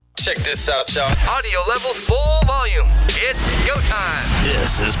Check this out, y'all. Audio levels full volume. It's go time.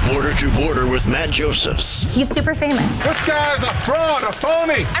 This is Border to Border with Matt Josephs. He's super famous. This guy's a fraud, a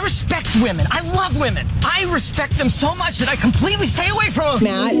phony. I respect women. I love women. I respect them so much that I completely stay away from them.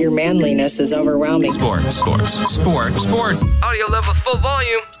 Matt, your manliness is overwhelming. Sports. Audio levels full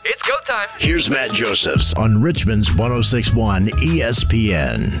volume. It's go time. Here's Matt Josephs on Richmond's 106.1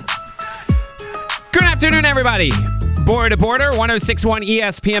 ESPN. Good afternoon, everybody. Border to Border, 106.1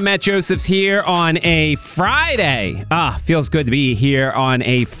 ESPN. Matt Josephs here on a Friday. Feels good to be here on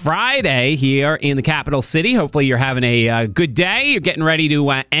a Friday here in the capital city. Hopefully you're having a good day. You're getting ready to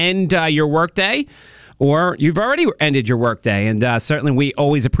end your workday, or you've already ended your workday. And certainly we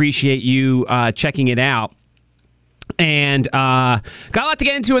always appreciate you checking it out. And got a lot to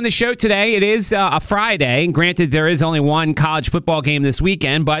get into in the show today. It is a Friday. And granted, there is only one college football game this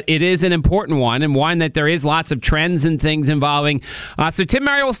weekend, but it is an important one, and one that there is lots of trends and things involving. So Tim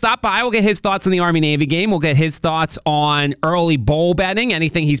Murray will stop by. We'll get his thoughts on the Army-Navy game. We'll get his thoughts on early bowl betting,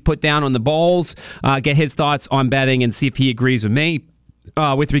 anything he's put down on the bowls, get his thoughts on betting and see if he agrees with me.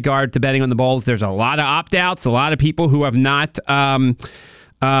 With regard to betting on the bowls, there's a lot of opt-outs, a lot of people who have not...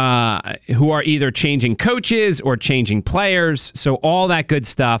 who are either changing coaches or changing players, so all that good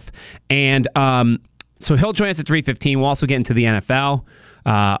stuff. And so he'll join us at 3:15. We'll also get into the NFL.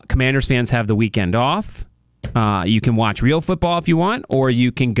 Commanders fans have the weekend off. You can watch real football if you want, or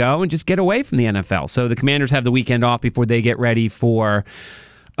you can go and just get away from the NFL. So the Commanders have the weekend off before they get ready for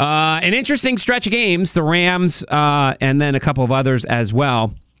an interesting stretch of games, the Rams, and then a couple of others as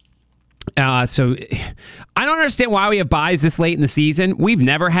well. So I don't understand why we have buys this late in the season. We've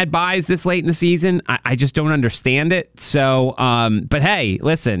never had buys this late in the season. I just don't understand it. So, but hey,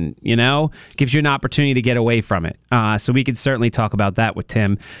 listen, gives you an opportunity to get away from it. So we could certainly talk about that with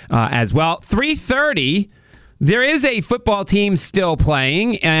Tim as well. 3:30, there is a football team still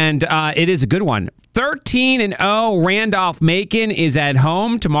playing, and it is a good one. 13-0, Randolph Macon is at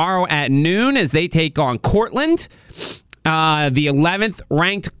home tomorrow at noon as they take on Courtland. The 11th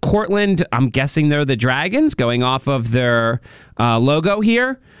ranked Courtland, I'm guessing they're the Dragons, going off of their logo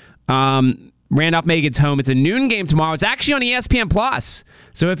here. Randolph Macon's home. It's a noon game tomorrow. It's actually on ESPN Plus.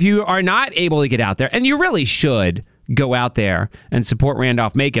 So if you are not able to get out there, and you really should go out there and support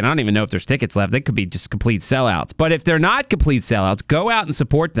Randolph Macon. I don't even know if there's tickets left. They could be just complete sellouts. But if they're not complete sellouts, go out and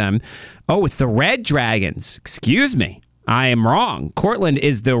support them. Oh, it's the Red Dragons. Excuse me. I am wrong. Courtland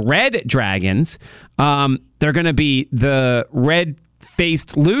is the Red Dragons. They're going to be the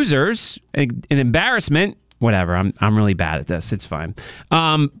red-faced losers. An embarrassment. Whatever. I'm really bad at this. It's fine.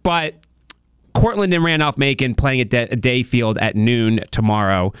 But Courtland and Randolph Macon playing at Day Field at noon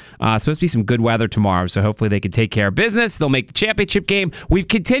tomorrow. Supposed to be some good weather tomorrow, so hopefully they can take care of business. They'll make the championship game. We've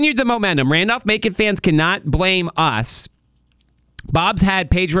continued the momentum. Randolph Macon fans cannot blame us. Bob's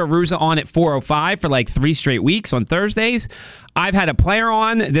had Pedro Ruza on at 4:05 for like 3 straight weeks on Thursdays. I've had a player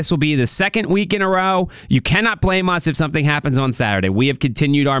on. This will be the second week in a row. You cannot blame us if something happens on Saturday. We have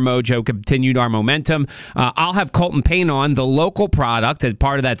continued our mojo, continued our momentum. I'll have Coleton Payne on, the local product, as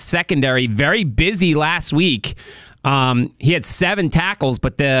part of that secondary. Very busy last week. He had 7 tackles,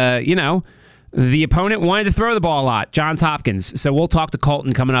 but the opponent wanted to throw the ball a lot, Johns Hopkins. So we'll talk to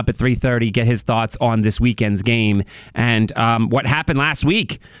Coleton coming up at 3:30, get his thoughts on this weekend's game and what happened last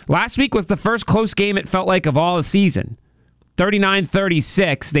week. Last week was the first close game it felt like of all the season.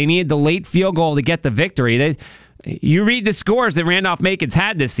 39-36. They needed the late field goal to get the victory. You read the scores that Randolph Macon's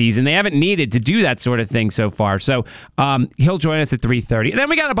had this season. They haven't needed to do that sort of thing so far. So he'll join us at 3:30. And then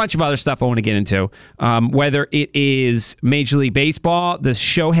we got a bunch of other stuff I want to get into. Whether it is Major League Baseball, the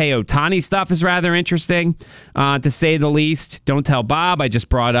Shohei Ohtani stuff is rather interesting, to say the least. Don't tell Bob. I just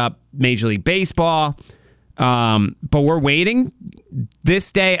brought up Major League Baseball. But we're waiting.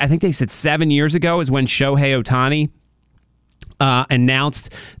 This day, I think they said 7 years ago, is when Shohei Ohtani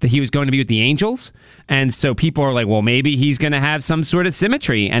announced that he was going to be with the Angels. And so people are like, well, maybe he's going to have some sort of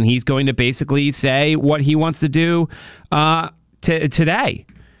symmetry, and he's going to basically say what he wants to do today.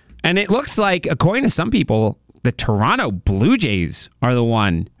 And it looks like, according to some people, the Toronto Blue Jays are the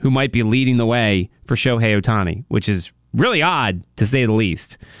one who might be leading the way for Shohei Ohtani, which is really odd, to say the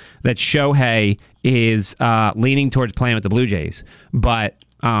least, that Shohei is leaning towards playing with the Blue Jays. But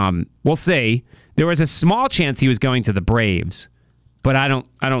we'll see. There was a small chance he was going to the Braves, but I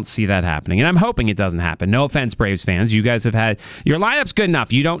don't see that happening, and I'm hoping it doesn't happen. No offense, Braves fans. You guys have had your lineup's good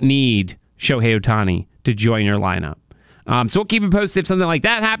enough. You don't need Shohei Ohtani to join your lineup. So we'll keep it posted if something like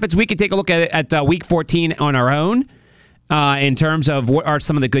that happens. We can take a look at Week 14 on our own in terms of what are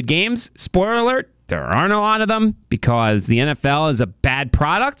some of the good games. Spoiler alert: there aren't a lot of them because the NFL is a bad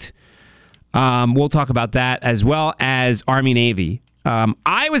product. We'll talk about that as well as Army-Navy.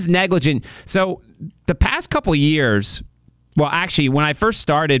 I was negligent. So the past couple years, well, actually, when I first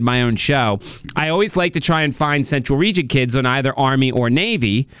started my own show, I always like to try and find Central Region kids on either Army or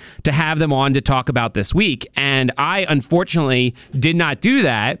Navy to have them on to talk about this week. And I, unfortunately, did not do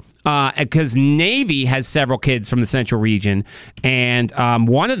that because Navy has several kids from the Central Region, and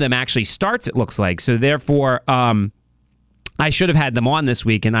one of them actually starts, it looks like. So therefore, I should have had them on this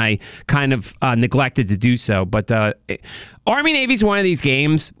week, and I kind of neglected to do so. But Army-Navy is one of these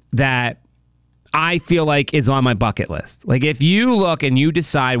games that I feel like is on my bucket list. Like, if you look and you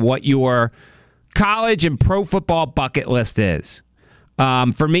decide what your college and pro football bucket list is,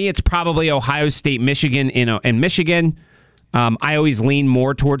 for me, it's probably Ohio State, Michigan in Michigan. I always lean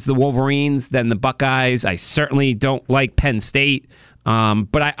more towards the Wolverines than the Buckeyes. I certainly don't like Penn State.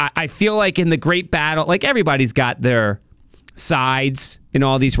 But I feel like in the great battle, like everybody's got their sides in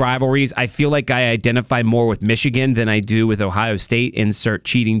all these rivalries. I feel like I identify more with Michigan than I do with Ohio State. Insert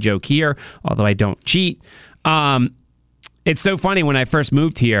cheating joke here, although I don't cheat. It's so funny, when I first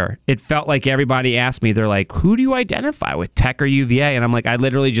moved here, it felt like everybody asked me, they're like, who do you identify with, Tech or UVA? And I'm like, I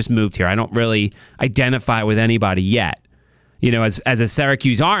literally just moved here. I don't really identify with anybody yet. You know, as a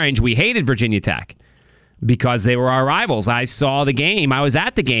Syracuse Orange, we hated Virginia Tech because they were our rivals. I saw the game. I was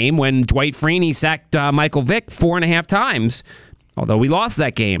at the game when Dwight Freeney sacked Michael Vick 4.5 times, although we lost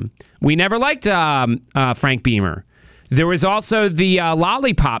that game. We never liked Frank Beamer. There was also the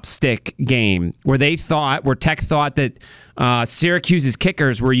lollipop stick game where Tech thought that Syracuse's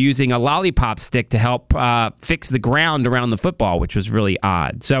kickers were using a lollipop stick to help fix the ground around the football, which was really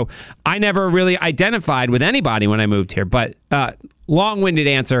odd. So I never really identified with anybody when I moved here. But long-winded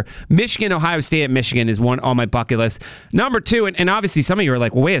answer, Michigan, Ohio State at Michigan is one on my bucket list. Number two, and obviously some of you are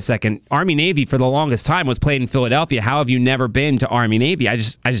like, well, wait a second, Army-Navy for the longest time was played in Philadelphia. How have you never been to Army-Navy? I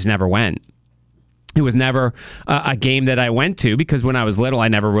just never went. It was never a game that I went to because when I was little, I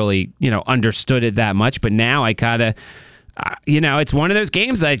never really, understood it that much. But now I kind of, it's one of those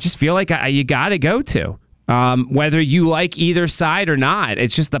games that I just feel like you got to go to. Whether you like either side or not,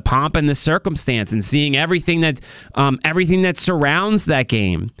 it's just the pomp and the circumstance and seeing everything that surrounds that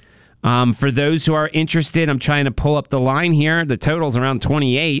game. For those who are interested, I'm trying to pull up the line here. The total's around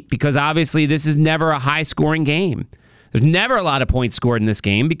 28 because obviously this is never a high-scoring game. There's never a lot of points scored in this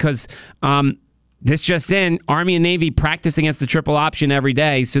game because this just in, Army and Navy practice against the triple option every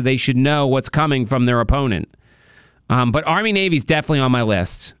day, so they should know what's coming from their opponent. But Army-Navy's definitely on my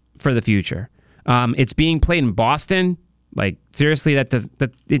list for the future. It's being played in Boston. Like, seriously,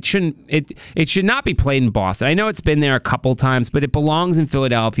 it should not be played in Boston. I know it's been there a couple times, but it belongs in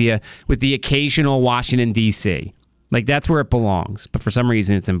Philadelphia with the occasional Washington, D.C. Like, that's where it belongs. But for some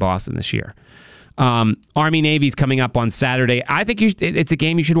reason, it's in Boston this year. Army-Navy's coming up on Saturday. I think it's a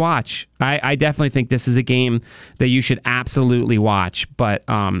game you should watch. I definitely think this is a game that you should absolutely watch. But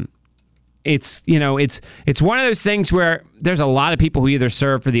it's one of those things where there's a lot of people who either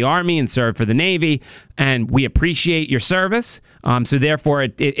serve for the Army and serve for the Navy, and we appreciate your service. So therefore,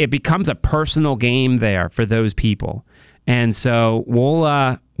 it becomes a personal game there for those people. And so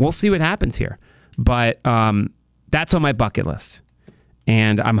we'll see what happens here. But that's on my bucket list.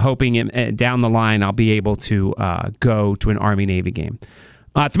 And I'm hoping down the line I'll be able to go to an Army-Navy game.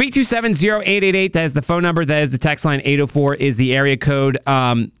 327-0888, that is the phone number. That is the text line. 804 is the area code.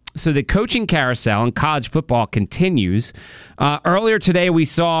 So the coaching carousel in college football continues. Earlier today, we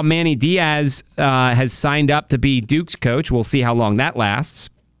saw Manny Diaz has signed up to be Duke's coach. We'll see how long that lasts.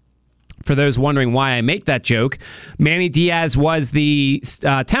 For those wondering why I make that joke, Manny Diaz was the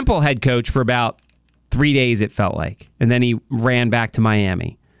Temple head coach for about 3 days, it felt like. And then he ran back to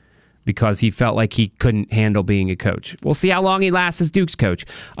Miami because he felt like he couldn't handle being a coach. We'll see how long he lasts as Duke's coach.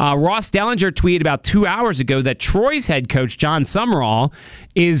 Ross Dellinger tweeted about 2 hours ago that Troy's head coach, John Summerall,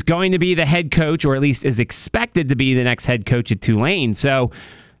 is going to be the head coach, or at least is expected to be the next head coach at Tulane. So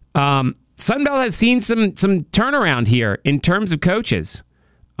Sunbelt has seen some turnaround here in terms of coaches.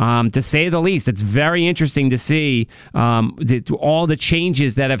 To say the least. It's very interesting to see all the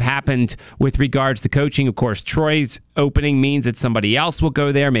changes that have happened with regards to coaching. Of course, Troy's opening means that somebody else will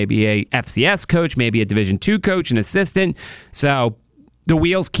go there, maybe a FCS coach, maybe a Division II coach, an assistant. So the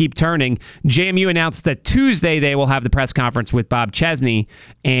wheels keep turning. JMU announced that Tuesday they will have the press conference with Bob Chesney,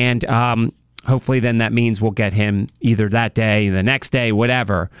 and hopefully then that means we'll get him either that day, the next day,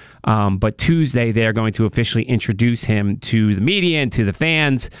 whatever. But Tuesday, they're going to officially introduce him to the media and to the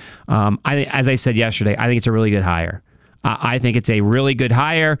fans. As I said yesterday, I think it's a really good hire. I think it's a really good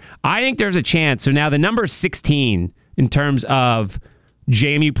hire. I think there's a chance. So now the number 16 in terms of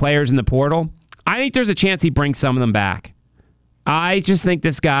JMU players in the portal, I think there's a chance he brings some of them back. I just think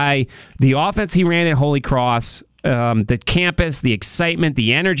this guy, the offense he ran at Holy Cross, the campus, the excitement,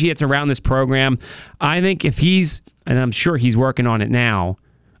 the energy that's around this program. I think if he's, and I'm sure he's working on it now,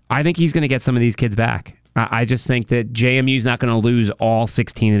 I think he's going to get some of these kids back. I just think that JMU's not going to lose all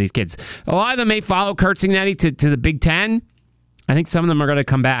 16 of these kids. A lot of them may follow Curt Cignetti to the Big Ten. I think some of them are going to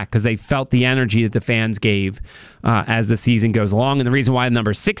come back because they felt the energy that the fans gave as the season goes along. And the reason why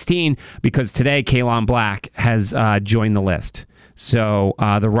number 16, because today Kalon Black has joined the list. So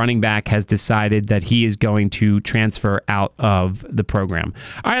the running back has decided that he is going to transfer out of the program.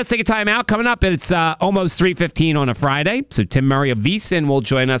 All right, let's take a timeout. Coming up, it's almost 3:15 on a Friday. So Tim Murray of VSiN will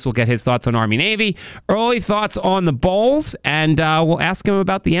join us. We'll get his thoughts on Army-Navy, early thoughts on the Bowls, and we'll ask him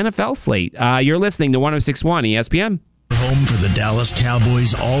about the NFL slate. You're listening to 106.1 ESPN. Home for the Dallas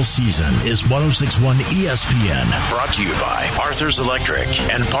Cowboys all season is 106.1 ESPN. Brought to you by Arthur's Electric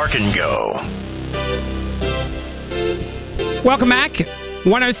and Park and Go. Welcome back.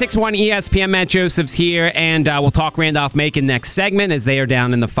 106.1 ESPN, Matt Joseph's here, and we'll talk Randolph Macon next segment as they are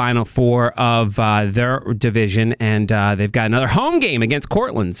down in the Final Four of their division, and they've got another home game against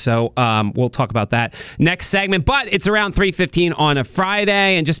Courtland. So we'll talk about that next segment. But it's around 3:15 on a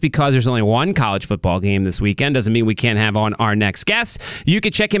Friday, and just because there's only one college football game this weekend doesn't mean we can't have on our next guest. You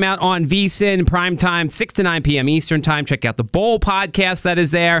can check him out on VSiN, primetime, 6 to 9 p.m. Eastern Time. Check out the Bowl podcast that is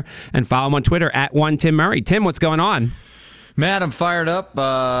there, and follow him on Twitter at @1TimMurray. Tim, what's going on? Matt, I'm fired up.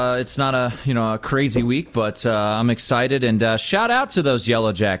 It's not a crazy week, but I'm excited. And shout out to those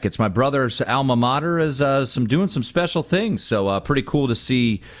Yellow Jackets. My brother's alma mater is doing some special things. So pretty cool to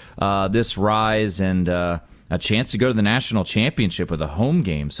see this rise and a chance to go to the national championship with a home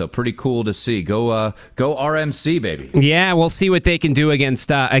game. So pretty cool to see. Go RMC, baby. Yeah, we'll see what they can do against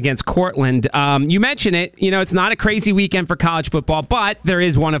Courtland. You mentioned it. You know, it's not a crazy weekend for college football, but there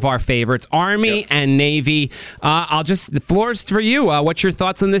is one of our favorites, Army and Navy. The floor's for you. What's your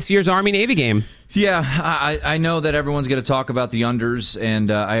thoughts on this year's Army-Navy game? Yeah, I know that everyone's going to talk about the unders, and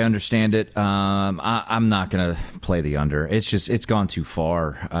I understand it. I'm not going to play the under. It's gone too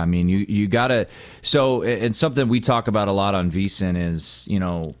far. I mean, you got to. So, and something we talk about a lot on VSiN is,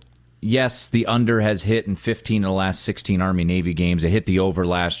 yes, the under has hit in 15 of the last 16 Army-Navy games. It hit the over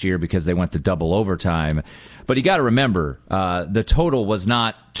last year because they went to double overtime. But you got to remember, the total was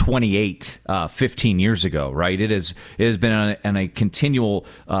not 28 15 years ago, right? It has been on a continual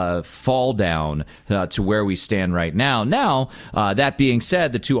fall down to where we stand right now. Now, that being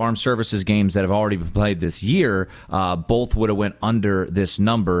said, the two armed services games that have already been played this year, both would have went under this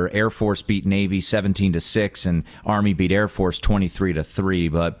number. Air Force beat Navy 17-6, and Army beat Air Force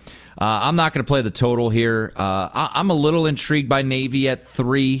 23-3. But I'm not going to play the total here. I'm a little intrigued by Navy at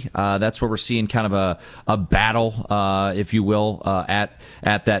 3. That's where we're seeing kind of a battle, if you will,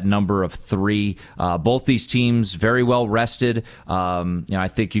 at that number of 3. Both these teams very well rested. I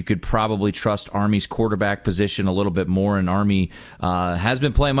think you could probably trust Army's quarterback position a little bit more, and Army has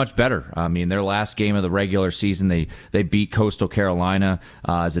been playing much better. I mean, their last game of the regular season, they beat Coastal Carolina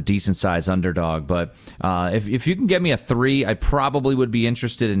as a decent-sized underdog. But if you can get me a 3, I probably would be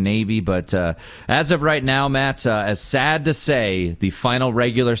interested in Navy. But as of right now, Matt, as sad to say, the final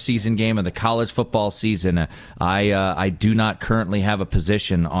regular season game of the college football season, I do not currently have a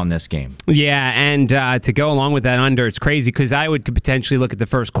position on this game. Yeah, and to go along with that under, it's crazy because I could potentially look at the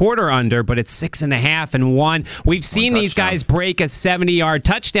first quarter under, but it's 6.5 and 1. We've seen these guys break a 70-yard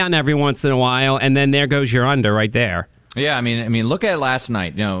touchdown every once in a while, and then there goes your under right there. Yeah, I mean, look at last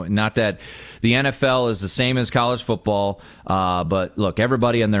night. Not that the NFL is the same as college football, but look,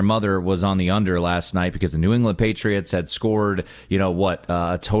 everybody and their mother was on the under last night because the New England Patriots had scored,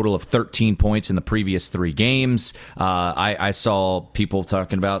 a total of 13 points in the previous 3 games. I saw people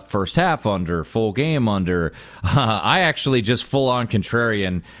talking about first half under, full game under. I actually just full on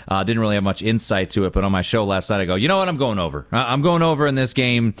contrarian, didn't really have much insight to it, but on my show last night, I go, you know what, I'm going over. I'm going over in this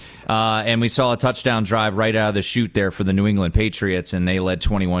game, and we saw a touchdown drive right out of the chute there for the New England Patriots, and they led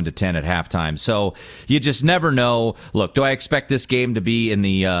 21-10 at halftime. So you just never know. Look, do I expect this game to be in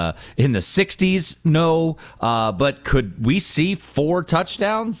the 60s? No, but could we see 4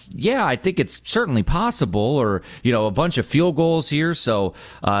 touchdowns? Yeah, I think it's certainly possible, or a bunch of field goals here. So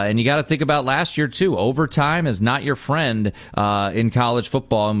and you got to think about last year too. Overtime is not your friend in college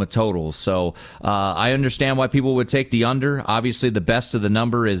football and with totals. So I understand why people would take the under. Obviously, the best of the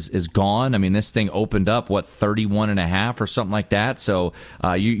number is gone. I mean, this thing opened up 31.5 or something like that. So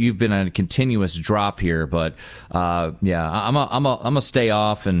you've been on a continuous drop here, but yeah, I'm a stay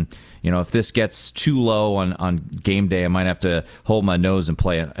off, and if this gets too low on game day, I might have to hold my nose and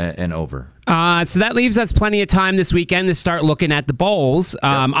play an over. So that leaves us plenty of time this weekend to start looking at the bowls.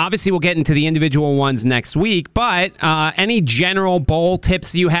 Obviously, we'll get into the individual ones next week, but any general bowl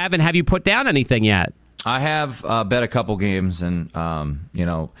tips you have, and have you put down anything yet? I have bet a couple games, and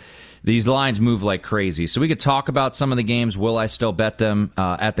these lines move like crazy. So we could talk about some of the games. Will I still bet them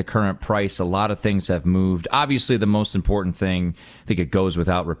at the current price? A lot of things have moved. Obviously, the most important thing, I think it goes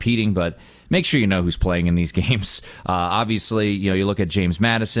without repeating, but make sure you know who's playing in these games. Obviously, you look at James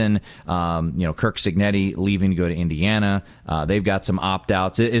Madison, Kirk Cignetti leaving to go to Indiana. They've got some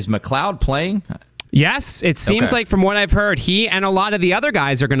opt-outs. Is McLeod playing? Yes, it seems like from what I've heard, he and a lot of the other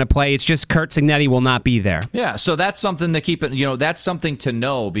guys are going to play. It's just Kurt Cignetti will not be there. Yeah, so that's something to keep it. That's something to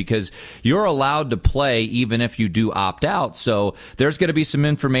know because you're allowed to play even if you do opt out. So there's going to be some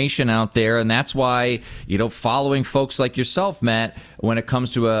information out there, and that's why following folks like yourself, Matt, when it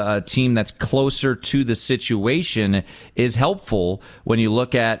comes to a team that's closer to the situation, is helpful when you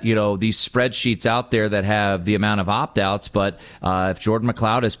look at these spreadsheets out there that have the amount of opt outs. But if Jordan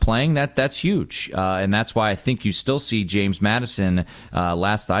McLeod is playing, that's huge. And that's why I think you still see James Madison,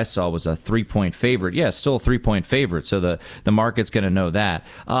 last I saw, was a 3-point favorite. Yeah, still a 3-point favorite, so the market's going to know that.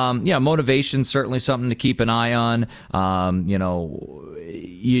 Motivation, certainly something to keep an eye on.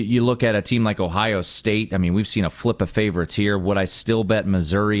 You look at a team like Ohio State. I mean, we've seen a flip of favorites here. Would I still bet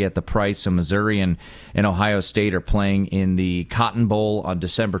Missouri at the price? So Missouri and Ohio State are playing in the Cotton Bowl on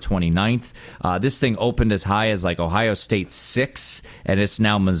December 29th. This thing opened as high as like Ohio State 6, and it's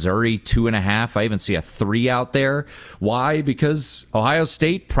now Missouri 2.5. I even see a 3 out there. Why? Because Ohio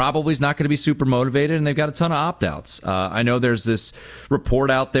State probably is not going to be super motivated, and they've got a ton of opt-outs. I know there's this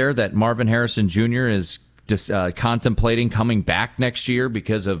report out there that Marvin Harrison Jr. is contemplating coming back next year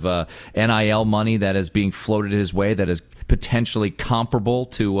because of NIL money that is being floated his way that is potentially comparable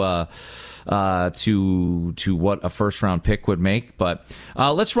to what a first-round pick would make. But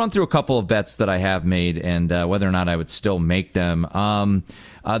let's run through a couple of bets that I have made and whether or not I would still make them.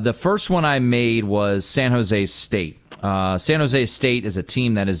 The first one I made was San Jose State. San Jose State is a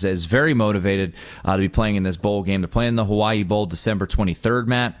team that is very motivated to be playing in this bowl game. They're playing the Hawaii Bowl December 23rd,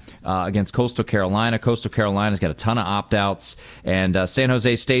 Matt, against Coastal Carolina. Coastal Carolina's got a ton of opt-outs, and San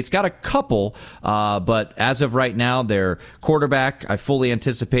Jose State's got a couple, but as of right now, their quarterback, I fully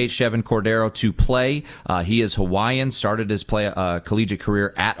anticipate Chevin Cordero to play. He is Hawaiian, started his collegiate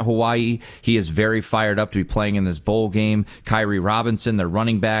career at Hawaii. He is very fired up to be playing in this bowl game. Kyrie Robinson, their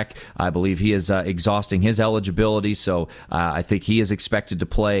running back, I believe he is exhausting his eligibility, so I think he is expected to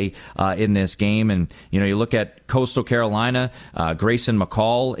play in this game. And, you look at Coastal Carolina, Grayson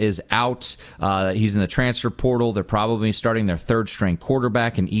McCall is out. He's in the transfer portal. They're probably starting their third-string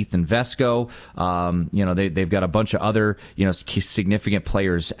quarterback in Ethan Vesco. They've got a bunch of other, significant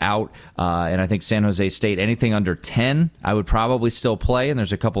players out. And I think San Jose State, anything under 10, I would probably still play. And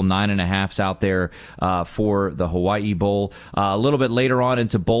there's a couple 9.5s out there for the Hawaii Bowl. A little bit later on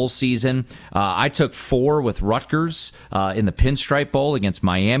into bowl season, I took 4 with Rutgers in the Pinstripe Bowl against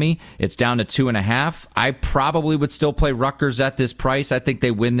Miami. It's down to 2.5. I probably would still play Rutgers at this price. I think they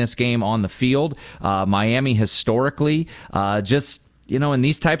win this game on the field. Miami historically, in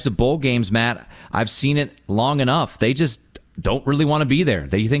these types of bowl games, Matt, I've seen it long enough. They just don't really want to be there.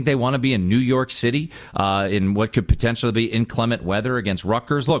 They think they want to be in New York City in what could potentially be inclement weather against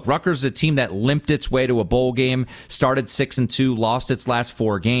Rutgers. Look, Rutgers is a team that limped its way to a bowl game, started 6-2, lost its last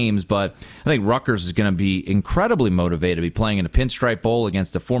 4 games, but I think Rutgers is going to be incredibly motivated to be playing in a Pinstripe Bowl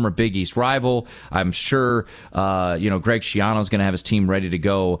against a former Big East rival. I'm sure, Greg Schiano is going to have his team ready to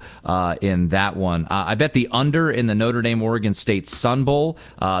go in that one. I bet the under in the Notre Dame-Oregon State Sun Bowl.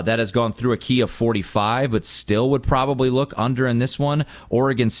 That has gone through a key of 45, but still would probably look under in this one.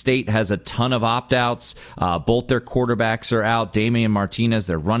 Oregon State has a ton of opt-outs. Both their quarterbacks are out. Damian Martinez,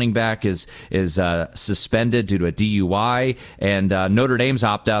 their running back, is suspended due to a DUI, and Notre Dame's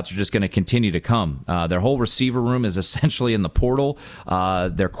opt-outs are just going to continue to come. Their whole receiver room is essentially in the portal.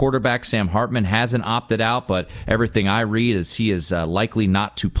 Their quarterback, Sam Hartman, hasn't opted out, but everything I read is he is likely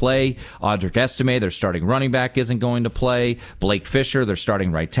not to play. Audric Estime, their starting running back, isn't going to play. Blake Fisher, their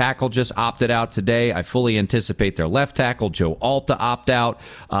starting right tackle, just opted out today. I fully anticipate their left tackle, Joe Alt, to opt out.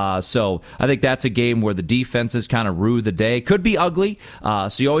 So I think that's a game where the defenses kind of rue the day. Could be ugly.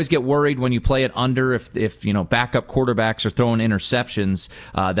 So you always get worried when you play it under if backup quarterbacks are throwing interceptions.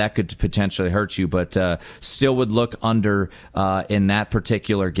 That could potentially hurt you, but still would look under in that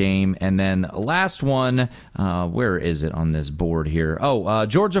particular game. And then last one, where is it on this board here?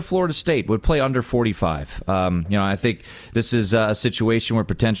 Georgia, Florida State would play under 45. I think this is a situation where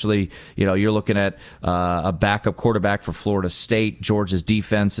potentially, you're looking at a backup quarterback for Florida State. Georgia's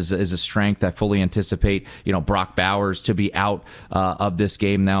defense is a strength. I fully anticipate, Brock Bowers to be out of this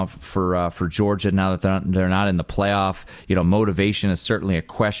game now for Georgia. Now that they're not in the playoff, motivation is certainly a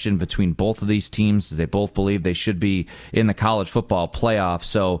question between both of these teams. They both believe they should be in the college football playoff.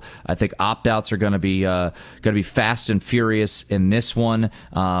 So I think opt-outs are going to be fast and furious in this one.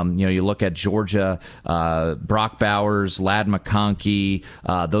 You look at Georgia, Brock Bowers, Ladd McConkey,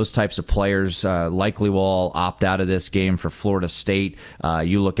 those types of players likely will all opt out of this game for Florida State.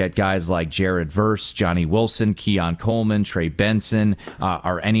 You look at guys like Jared Verse, Johnny Wilson, Keon Coleman, Trey Benson.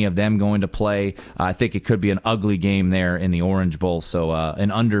 Are any of them going to play? I think it could be an ugly game there in the Orange Bowl. So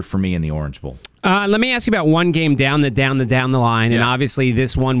an under for me in the Orange Bowl. Let me ask you about one game down the line, and obviously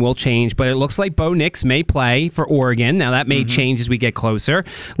this one will change, but it looks like Bo Nix may play for Oregon. Now, that may change as we get closer.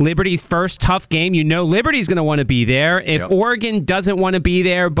 Liberty's first tough game. Liberty's going to want to be there. If Oregon doesn't want to be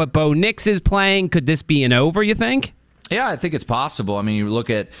there, but Bo Nix is playing, could this be an over, you think? Yeah, I think it's possible. I mean, you look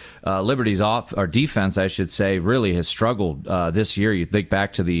at Liberty's defense, I should say, really has struggled this year. You think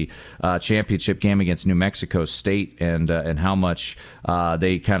back to the championship game against New Mexico State and how much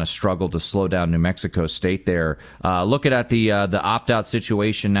they kind of struggled to slow down New Mexico State there. Looking at the opt-out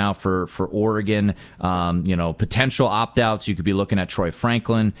situation now for Oregon, potential opt-outs, you could be looking at Troy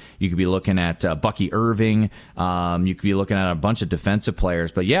Franklin. You could be looking at Bucky Irving. You could be looking at a bunch of defensive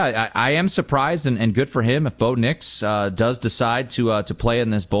players. But, yeah, I am surprised and good for him if Bo Nix does decide to play in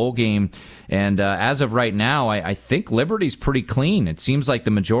this bowl game. And as of right now, I think Liberty's pretty clean. It seems like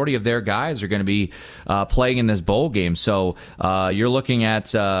the majority of their guys are going to be playing in this bowl game. So you're looking at,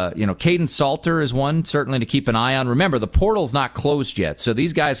 Caden Salter is one certainly to keep an eye on. Remember, the portal's not closed yet, so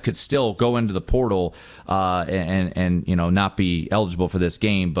these guys could still go into the portal and not be eligible for this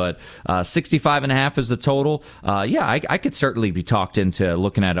game. But 65.5 is the total. I could certainly be talked into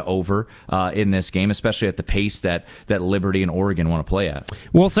looking at an over in this game, especially at the pace that Liberty and Oregon want to play at.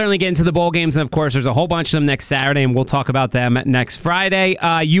 We'll certainly get into the bowl games, and of course, there's a whole bunch of them next Saturday, and we'll talk about them next Friday.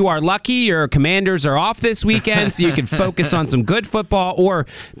 You are lucky your Commanders are off this weekend, so you can focus on some good football or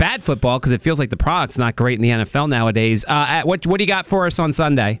bad football, because it feels like the product's not great in the NFL nowadays. What do you got for us on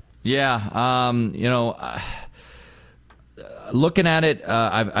Sunday? Yeah, looking at it,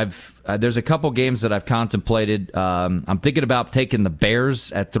 there's a couple games that I've contemplated. I'm thinking about taking the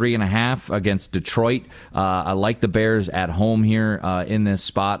Bears at 3.5 against Detroit. I like the Bears at home here in this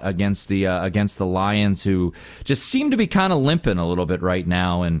spot against the Lions, who just seem to be kind of limping a little bit right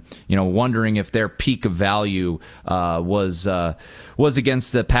now, and wondering if their peak of value was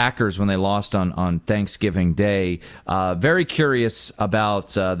against the Packers when they lost on Thanksgiving Day. Very curious about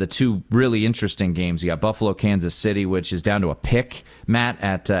the two really interesting games. You got Buffalo, Kansas City, which is down to a pick, Matt,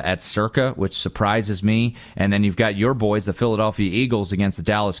 at Circa, which surprises me. And then you've got your boys, the Philadelphia Eagles, against the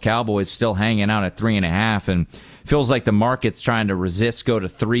Dallas Cowboys, still hanging out at 3.5. And feels like the market's trying to resist go to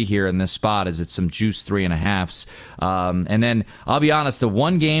 3 here in this spot, as it's some juice 3.5s. And then I'll be honest, the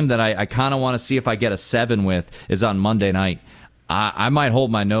one game that I kind of want to see if I get a 7 with is on Monday night. I might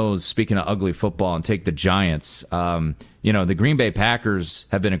hold my nose, speaking of ugly football, and take the Giants. The Green Bay Packers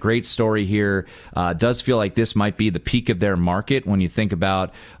have been a great story here. Does feel like this might be the peak of their market when you think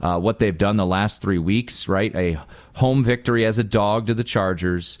about what they've done the last 3 weeks, right? A home victory as a dog to the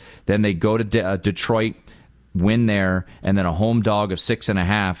Chargers. Then they go to Detroit, win there, and then a home dog of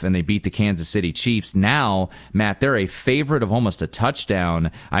 6.5, and they beat the Kansas City Chiefs. Now, Matt, they're a favorite of almost a touchdown.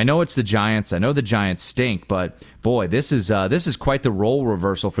 I know it's the Giants. I know the Giants stink, but boy, this is quite the role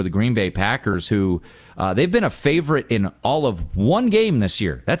reversal for the Green Bay Packers, who they've been a favorite in all of one game this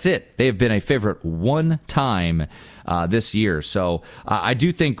year. That's it. They have been a favorite one time this year. So I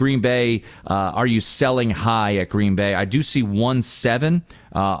do think Green Bay, are you selling high at Green Bay? I do see 1-7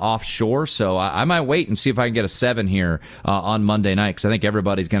 offshore, so I might wait and see if I can get a 7 here on Monday night, because I think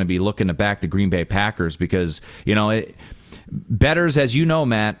everybody's going to be looking to back the Green Bay Packers, because, bettors, as you know,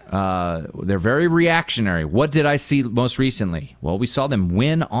 Matt, they're very reactionary. What did I see most recently? Well, we saw them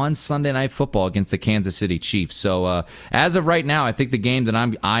win on Sunday Night Football against the Kansas City Chiefs. So as of right now, I think the game that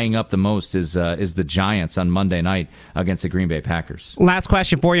I'm eyeing up the most is the Giants on Monday night against the Green Bay Packers. Last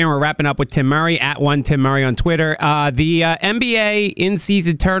question for you, and we're wrapping up with Tim Murray, at Tim Murray on Twitter. The NBA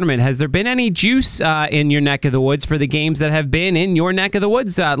in-season tournament, has there been any juice in your neck of the woods for the games that have been in your neck of the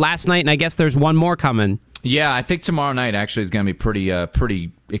woods last night, and I guess there's one more coming? Yeah, I think tomorrow night actually is going to be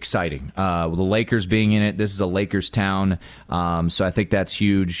pretty exciting. The Lakers being in it, this is a Lakers town, so I think that's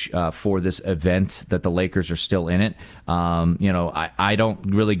huge for this event that the Lakers are still in it. I don't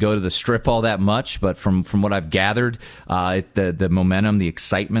really go to the Strip all that much, but from what I've gathered, the momentum, the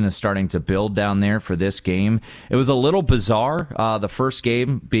excitement is starting to build down there for this game. It was a little bizarre, the first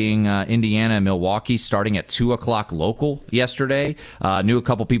game being Indiana and Milwaukee starting at 2 o'clock local yesterday. Knew a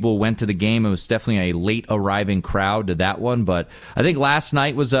couple people who went to the game. It was definitely a late arriving crowd to that one, but I think last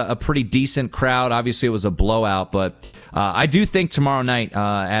night was a pretty decent crowd. Obviously, it was a blowout, but I do think tomorrow night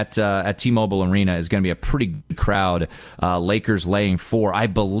at T-Mobile Arena is going to be a pretty good crowd. Lakers laying 4. I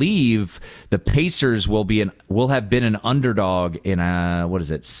believe the Pacers will have been an underdog in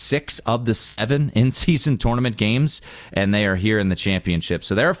 6 of the 7 in-season tournament games, and they are here in the championship.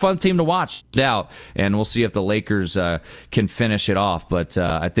 So they're a fun team to watch, no doubt, and we'll see if the Lakers can finish it off. But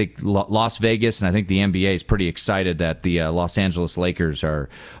I think Las Vegas and I think the NBA is pretty excited that the Los Angeles Lakers are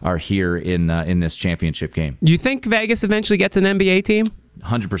here in this championship game. You think Vegas eventually gets an NBA team?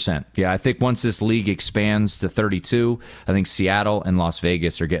 100%. Yeah, I think once this league expands to 32, I think Seattle and Las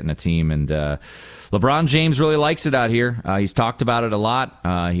Vegas are getting a team. And LeBron James really likes it out here. He's talked about it a lot.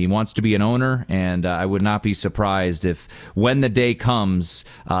 He wants to be an owner, and I would not be surprised if when the day comes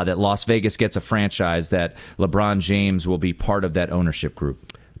that Las Vegas gets a franchise, that LeBron James will be part of that ownership group.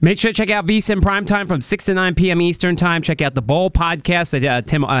 Make sure to check out VSiN Primetime from 6 to 9 p.m. Eastern Time. Check out the Bowl podcast that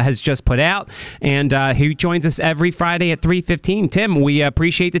Tim has just put out. And he joins us every Friday at 3:15. Tim, we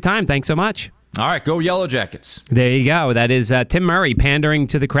appreciate the time. Thanks so much. All right, go Yellow Jackets. There you go. That is Tim Murray pandering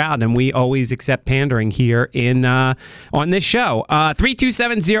to the crowd, and we always accept pandering here on this show.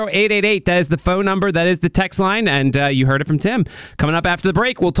 327-0888, that is the phone number. That is the text line, and you heard it from Tim. Coming up after the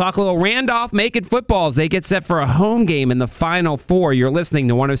break, we'll talk a little Randolph Macon football as they get set for a home game in the Final Four. You're listening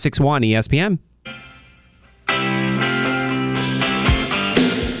to 106.1 ESPN.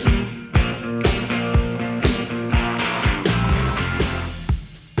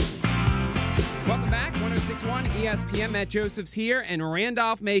 ESPN, Matt Josephs here, and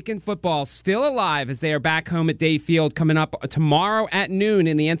Randolph Macon football still alive as they are back home at Day Field coming up tomorrow at noon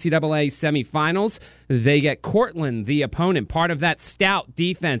in the NCAA semifinals. They get Courtland, the opponent, part of that stout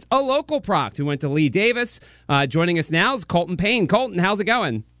defense, a local proc who went to Lee Davis. Joining us now is Coleton Payne. Colton, how's it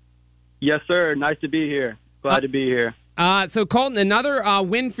going? Yes, sir. Nice to be here. Glad to be here. So, Coleton, another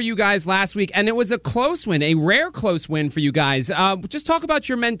win for you guys last week, and it was a close win, a rare close win for you guys. Just talk about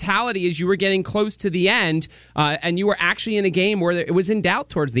your mentality as you were getting close to the end, and you were actually in a game where it was in doubt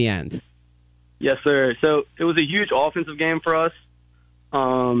towards the end. Yes, sir. So it was a huge offensive game for us,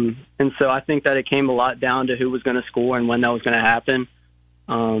 and so I think that it came a lot down to who was going to score and when that was going to happen.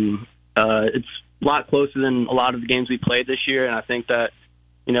 It's a lot closer than a lot of the games we played this year, and I think that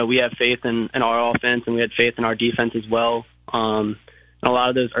we have faith in our offense, and we had faith in our defense as well. And a lot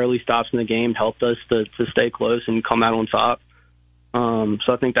of those early stops in the game helped us to stay close and come out on top. So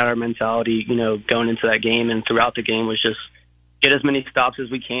I think that our mentality, going into that game and throughout the game was just get as many stops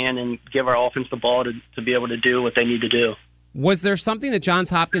as we can and give our offense the ball to be able to do what they need to do. Was there something that Johns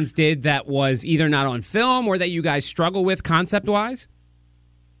Hopkins did that was either not on film or that you guys struggle with concept-wise?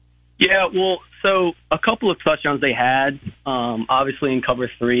 Yeah, well, so a couple of touchdowns they had, obviously in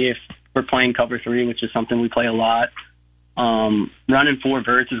cover 3, if we're playing cover 3, which is something we play a lot. Running 4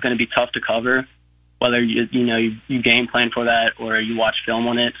 verts is going to be tough to cover, whether you game plan for that or you watch film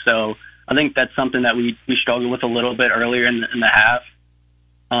on it. So I think that's something that we struggled with a little bit earlier in the half.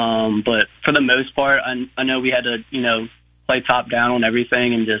 But for the most part, I know we had to, play top down on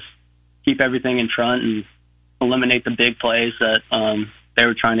everything and just keep everything in front and eliminate the big plays that they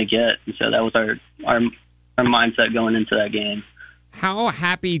were trying to get. And so that was our mindset going into that game. How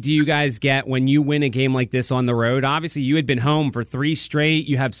happy do you guys get when you win a game like this on the road? Obviously, you had been home for 3 straight.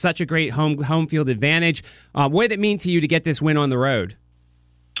 You have such a great home field advantage. What did it mean to you to get this win on the road?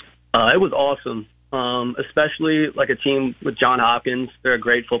 It was awesome, especially like a team with Johns Hopkins. They're a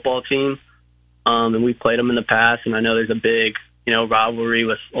great football team, and we've played them in the past, and I know there's a big rivalry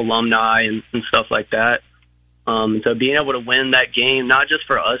with alumni and stuff like that. So being able to win that game, not just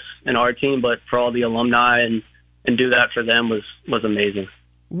for us and our team, but for all the alumni and do that for them was amazing.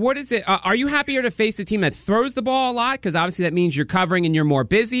 What is it? Are you happier to face a team that throws the ball a lot? Because obviously that means you're covering and you're more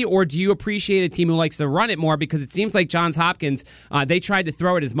busy. Or do you appreciate a team who likes to run it more? Because it seems like Johns Hopkins, they tried to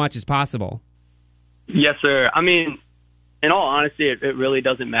throw it as much as possible. Yes, sir. I mean, in all honesty, it really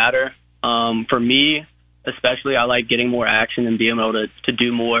doesn't matter. For me, especially, I like getting more action and being able to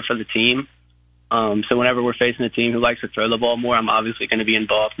do more for the team. So whenever we're facing a team who likes to throw the ball more, I'm obviously going to be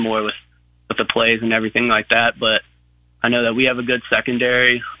involved more with the plays and everything like that. But I know that we have a good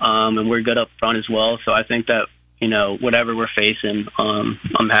secondary, and we're good up front as well. So I think that whatever we're facing,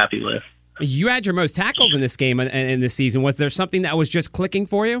 I'm happy with. You had your most tackles in this game in this season. Was there something that was just clicking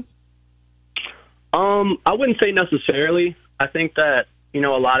for you? I wouldn't say necessarily. I think that, a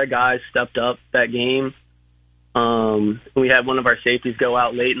lot of guys stepped up that game. We had one of our safeties go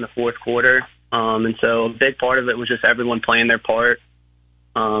out late in the fourth quarter. And so a big part of it was just everyone playing their part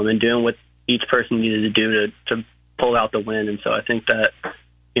and doing what each person needed to do to pull out the win. And so I think that,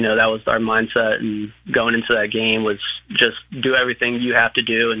 that was our mindset, and going into that game was just do everything you have to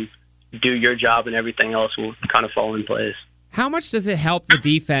do and do your job, and everything else will kind of fall in place. How much does it help the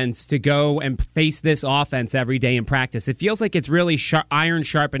defense to go and face this offense every day in practice? It feels like it's really iron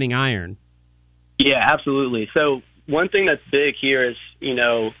sharpening iron. Yeah, absolutely. So one thing that's big here is,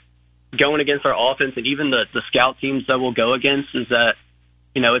 going against our offense, and even the scout teams that we'll go against, is that,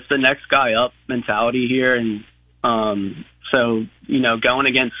 it's the next guy up mentality here. And so, going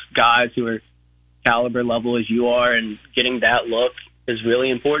against guys who are caliber level as you are and getting that look is really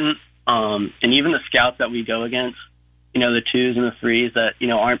important. And even the scouts that we go against, the 2s and the 3s that,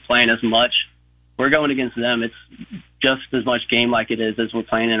 aren't playing as much, we're going against them. It's just as much game like it is as we're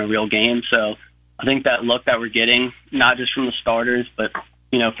playing in a real game. So I think that look that we're getting, not just from the starters, but,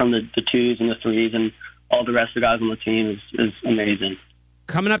 from the 2s and the 3s and all the rest of the guys on the team is amazing.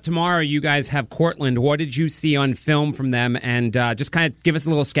 Coming up tomorrow, you guys have Courtland. What did you see on film from them? And just kind of give us a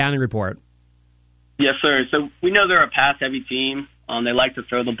little scouting report. Yes, sir. So we know they're a pass-heavy team. They like to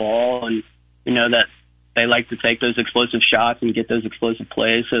throw the ball, and we know that they like to take those explosive shots and get those explosive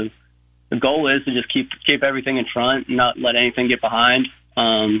plays. So the goal is to just keep everything in front and not let anything get behind.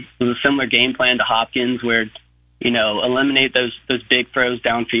 It was a similar game plan to Hopkins, where eliminate those big throws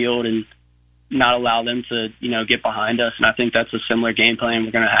downfield and not allow them to get behind us. And I think that's a similar game plan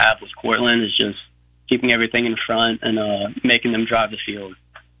we're going to have with Courtland, is just keeping everything in front and making them drive the field.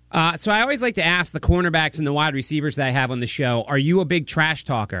 So I always like to ask the cornerbacks and the wide receivers that I have on the show, are you a big trash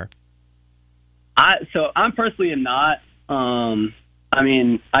talker? So I'm personally not. I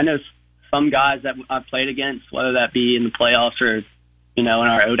know some guys that I've played against, whether that be in the playoffs or, in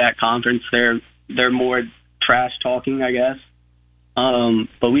our ODAC conference, they're more trash talking, I guess.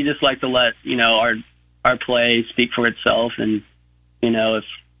 But we just like to let, our play speak for itself. And, if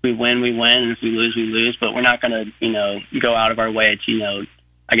we win, we win. And if we lose. But we're not going to, go out of our way to,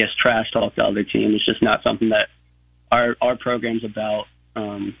 I guess, trash talk the other team. It's just not something that our program's about.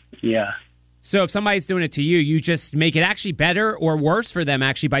 Yeah. So if somebody's doing it to you, you just make it actually better or worse for them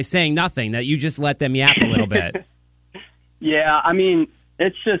actually by saying nothing, that you just let them yap a little bit. Yeah,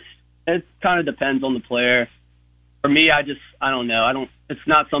 it kind of depends on the player. For me, I don't know. It's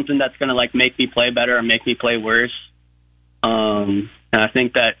not something that's going to make me play better or make me play worse. And I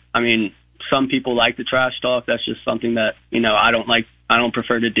think that, some people like the trash talk. That's just something that, I don't like. I don't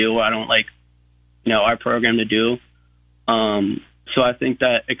prefer to do. I don't like, our program to do. So I think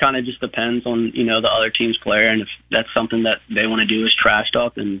that it kind of just depends on, the other team's player. And if that's something that they want to do is trash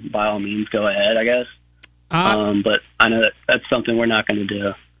talk, then by all means, go ahead, I guess. But I know that's something we're not going to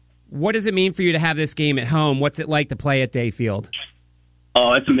do. What does it mean for you to have this game at home? What's it like to play at Dayfield?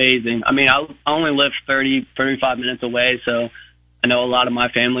 Oh, it's amazing. I only live 35 minutes away, so I know a lot of my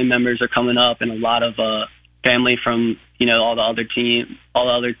family members are coming up, and a lot of family from, all the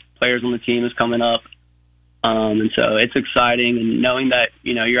other players on the team is coming up. And so it's exciting, and knowing that,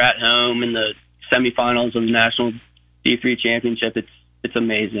 you're at home in the semifinals of the National D3 Championship, it's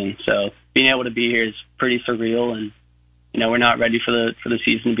amazing. So being able to be here is pretty surreal, and, we're not ready for the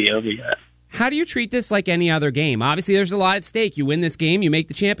season to be over yet. How do you treat this like any other game? Obviously, there's a lot at stake. You win this game, you make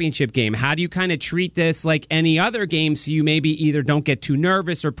the championship game. How do you kind of treat this like any other game so you maybe either don't get too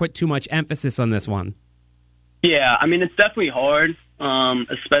nervous or put too much emphasis on this one? Yeah, it's definitely hard,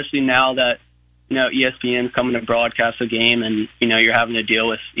 especially now that, ESPN's coming to broadcast a game, and, you're having to deal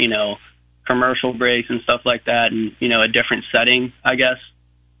with, commercial breaks and stuff like that, and, a different setting, I guess,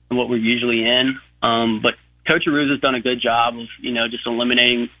 than what we're usually in. But Coach Aruz has done a good job of, just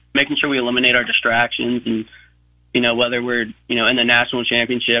making sure we eliminate our distractions, and, whether we're, in the national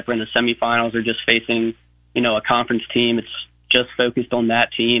championship or in the semifinals or just facing, a conference team, it's just focused on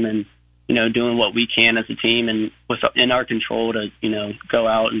that team and, doing what we can as a team and within our control to, go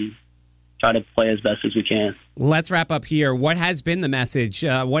out and try to play as best as we can. Let's wrap up here. What has been the message?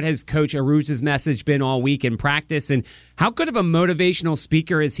 What has Coach Aruz's message been all week in practice? And how good of a motivational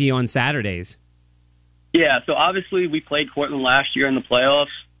speaker is he on Saturdays? Yeah, so obviously we played Courtland last year in the playoffs.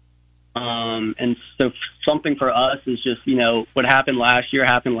 And so something for us is just, what happened last year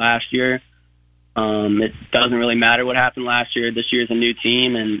happened last year. It doesn't really matter what happened last year. This year's a new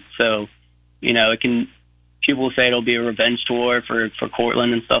team. And so, people say it'll be a revenge tour for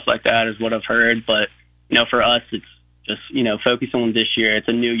Courtland and stuff like that is what I've heard. But, for us, it's just, focus on this year. It's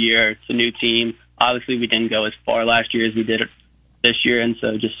a new year. It's a new team. Obviously, we didn't go as far last year as we did this year. And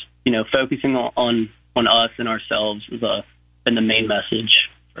so just, focusing on us and ourselves has been the main message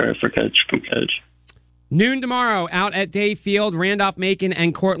for Coach. Noon tomorrow out at Day Field, Randolph Macon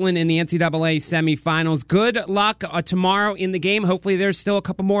and Courtland in the NCAA semifinals. Good luck tomorrow in the game. Hopefully there's still a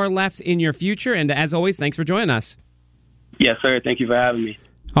couple more left in your future. And as always, thanks for joining us. Yes, sir. Thank you for having me.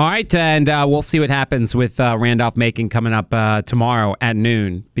 All right, and we'll see what happens with Randolph Macon coming up tomorrow at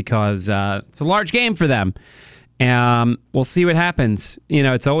noon, because it's a large game for them. We'll see what happens.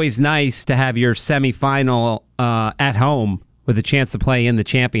 It's always nice to have your semifinal at home with a chance to play in the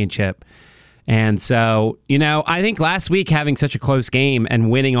championship. And so, I think last week having such a close game and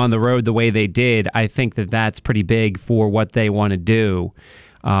winning on the road the way they did, I think that that's pretty big for what they want to do.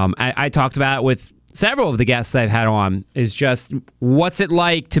 I talked about it with several of the guests I've had on, is just what's it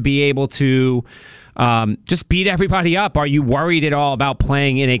like to be able to just beat everybody up? Are you worried at all about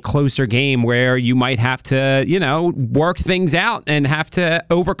playing in a closer game where you might have to, work things out and have to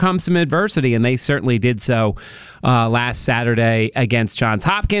overcome some adversity? And they certainly did so last Saturday against Johns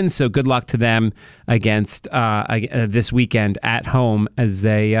Hopkins. So good luck to them against this weekend at home as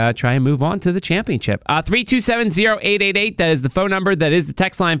they try and move on to the championship. 327-0888, that is the phone number. That is the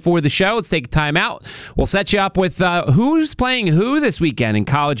text line for the show. Let's take a time out. We'll set you up with who's playing who this weekend in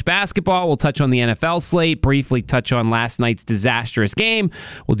college basketball. We'll touch on the NFL slate, briefly touch on last night's disastrous game.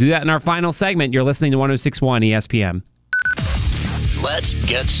 We'll do that in our final segment. You're listening to 106.1 ESPN. Let's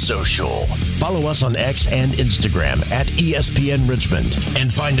get social. Follow us on X and Instagram at ESPN Richmond.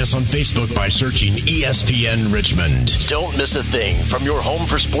 And find us on Facebook by searching ESPN Richmond. Don't miss a thing from your home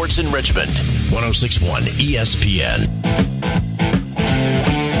for sports in Richmond. 106.1 ESPN.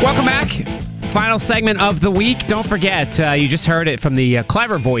 Welcome back. Final segment of the week. Don't forget, you just heard it from the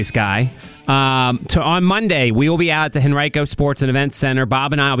clever voice guy. On Monday, we will be out at the Henrico Sports and Events Center.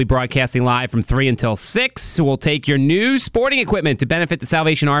 Bob and I will be broadcasting live from 3 until 6. So we'll take your new sporting equipment to benefit the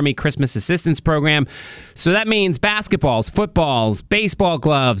Salvation Army Christmas Assistance Program. So that means basketballs, footballs, baseball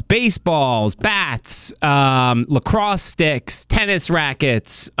gloves, baseballs, bats, lacrosse sticks, tennis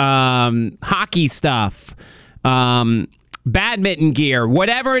rackets, hockey stuff, badminton gear,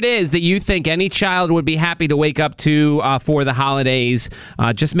 whatever it is that you think any child would be happy to wake up to for the holidays.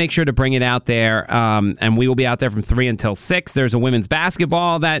 Just make sure to bring it out there, and we will be out there from 3 until 6. There's a women's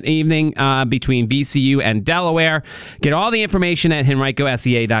basketball that evening between VCU and Delaware. Get all the information at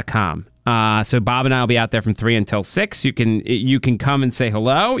henricosea.com. So Bob and I will be out there from 3 until 6. You can come and say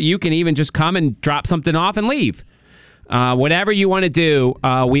hello. You can even just come and drop something off and leave. Whatever you want to do,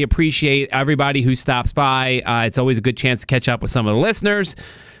 we appreciate everybody who stops by. It's always a good chance to catch up with some of the listeners,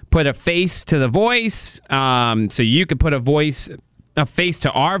 put a face to the voice, so you can put a face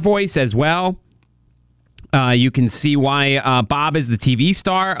to our voice as well. You can see why Bob is the TV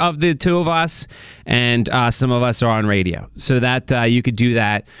star of the two of us, and some of us are on radio. So that you could do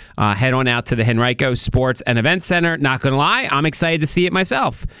that. Head on out to the Henrico Sports and Events Center. Not going to lie, I'm excited to see it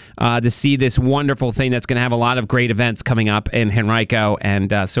myself, to see this wonderful thing that's going to have a lot of great events coming up in Henrico.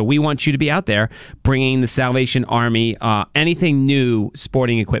 And so we want you to be out there bringing the Salvation Army anything new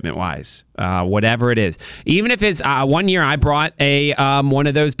sporting equipment-wise. Whatever it is. Even if it's one year I brought a one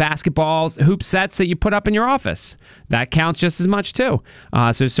of those basketballs hoop sets that you put up in your office. That counts just as much too.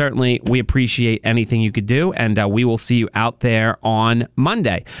 So certainly we appreciate anything you could do, and we will see you out there on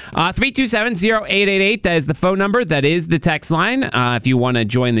Monday. 327-0888, that is the phone number. That is the text line. If you want to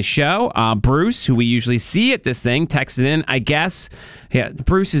join the show, Bruce, who we usually see at this thing, texted in, I guess. Yeah,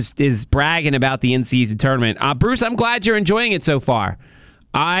 Bruce is bragging about the in-season tournament. Bruce, I'm glad you're enjoying it so far.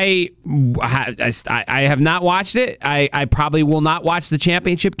 I have not watched it. I probably will not watch the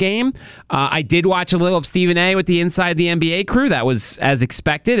championship game. I did watch a little of Stephen A. with the Inside the NBA crew. That was as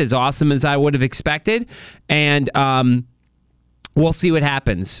expected, as awesome as I would have expected. And we'll see what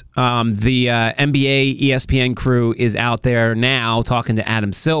happens. The NBA ESPN crew is out there now talking to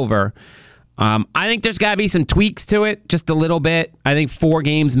Adam Silver. I think there's got to be some tweaks to it, just a little bit. I think 4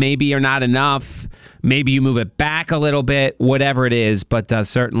 games maybe are not enough. Maybe you move it back a little bit, whatever it is. But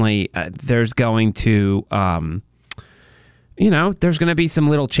certainly there's going to... there's going to be some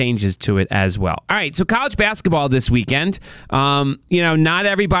little changes to it as well. All right, so college basketball this weekend. Not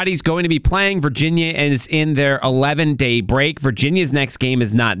everybody's going to be playing. Virginia is in their 11-day break. Virginia's next game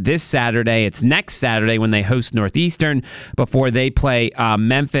is not this Saturday. It's next Saturday when they host Northeastern before they play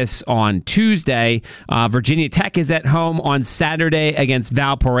Memphis on Tuesday. Virginia Tech is at home on Saturday against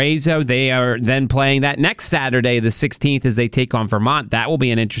Valparaiso. They are then playing that next Saturday, the 16th, as they take on Vermont. That will be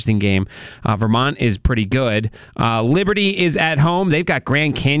an interesting game. Vermont is pretty good. Liberty is is at home. They've got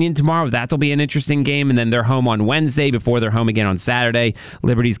Grand Canyon tomorrow. That'll be an interesting game. And then they're home on Wednesday before they're home again on Saturday.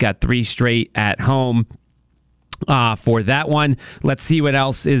 Liberty's got 3 straight at home. For that one. Let's see what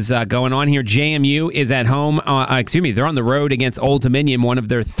else is going on here. JMU is at home. They're on the road against Old Dominion, one of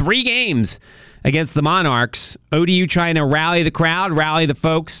their 3 games against the Monarchs. ODU trying to rally the crowd, rally the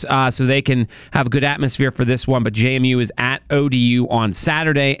folks so they can have a good atmosphere for this one. But JMU is at ODU on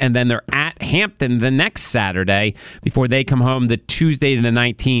Saturday, and then they're at Hampton the next Saturday before they come home the Tuesday to the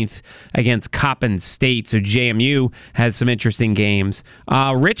 19th against Coppin State. So JMU has some interesting games.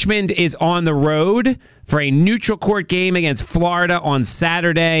 Richmond is on the road for a neutral court game against Florida on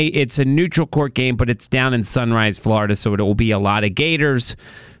Saturday. It's a neutral court game, but it's down in Sunrise, Florida, so it will be a lot of Gators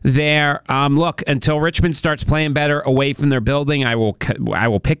there. Look, until Richmond starts playing better away from their building, I will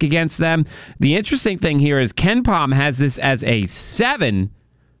pick against them. The interesting thing here is Ken Pom has this as a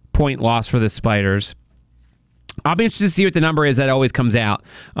 7-point loss for the Spiders. I'll be interested to see what the number is. That always comes out.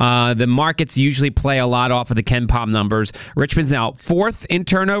 The markets usually play a lot off of the Ken Pom numbers. Richmond's now 4th in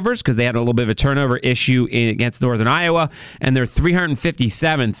turnovers because they had a little bit of a turnover issue against Northern Iowa, and they're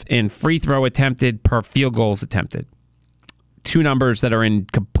 357th in free throw attempted per field goals attempted. 2 numbers that are in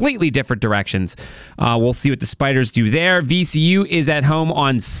completely different directions. We'll see what the Spiders do there. VCU is at home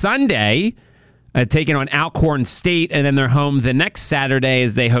on Sunday, taking on Alcorn State, and then they're home the next Saturday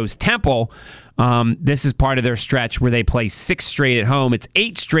as they host Temple. This is part of their stretch where they play 6 straight at home. It's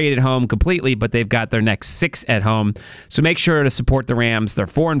 8 straight at home completely, but they've got their next 6 at home. So make sure to support the Rams. They're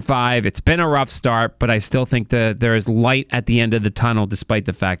 4-5. It's been a rough start, but I still think that there is light at the end of the tunnel, despite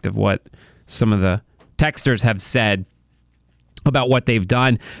the fact of what some of the texters have said about what they've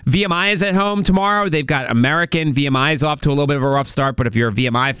done. VMI is at home tomorrow. They've got American. VMI is off to a little bit of a rough start, but if you're a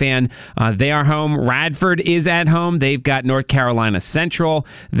VMI fan, they are home. Radford is at home. They've got North Carolina Central.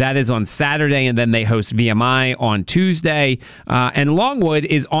 That is on Saturday, and then they host VMI on Tuesday. And Longwood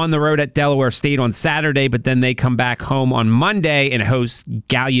is on the road at Delaware State on Saturday, but then they come back home on Monday and host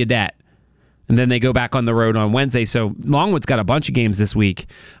Gallaudet. And then they go back on the road on Wednesday. So Longwood's got a bunch of games this week,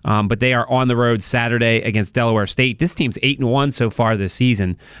 but they are on the road Saturday against Delaware State. This team's 8-1 so far this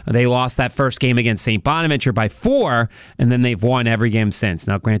season. They lost that first game against St. Bonaventure by 4, and then they've won every game since.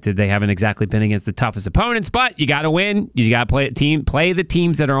 Now, granted, they haven't exactly been against the toughest opponents, but you got to win. You got to play the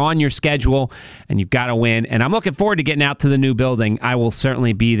teams that are on your schedule, and you've got to win. And I'm looking forward to getting out to the new building. I will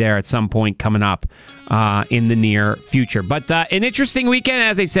certainly be there at some point coming up in the near future. But an interesting weekend,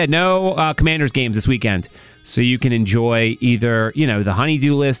 as I said, no Commanders games this weekend, so you can enjoy either the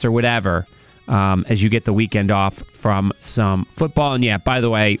honey-do list or whatever as you get the weekend off from some football. And yeah, by the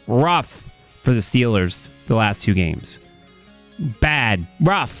way, rough for the Steelers the last 2 games. Bad,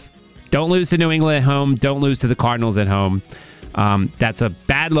 rough. Don't lose to New England at home. Don't lose to the Cardinals at home. That's a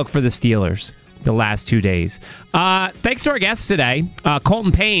bad look for the Steelers the last 2 days. Thanks to our guests today,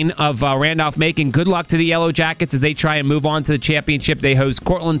 Coleton Payne of Randolph Macon. Good luck to the Yellow Jackets as they try and move on to the championship. They host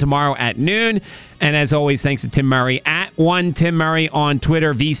Courtland tomorrow at noon. And as always, thanks to Tim Murray at @1Tim Murray on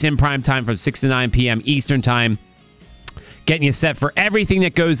Twitter. VSiN Primetime from 6 to 9 p.m. Eastern Time. Getting you set for everything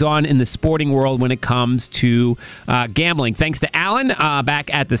that goes on in the sporting world when it comes to gambling. Thanks to Alan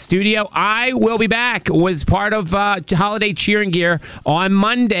back at the studio. I will be back. Was part of Holiday Cheering Gear on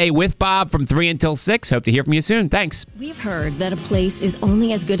Monday with Bob from 3 until 6. Hope to hear from you soon. Thanks. We've heard that a place is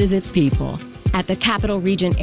only as good as its people. At the Capital Region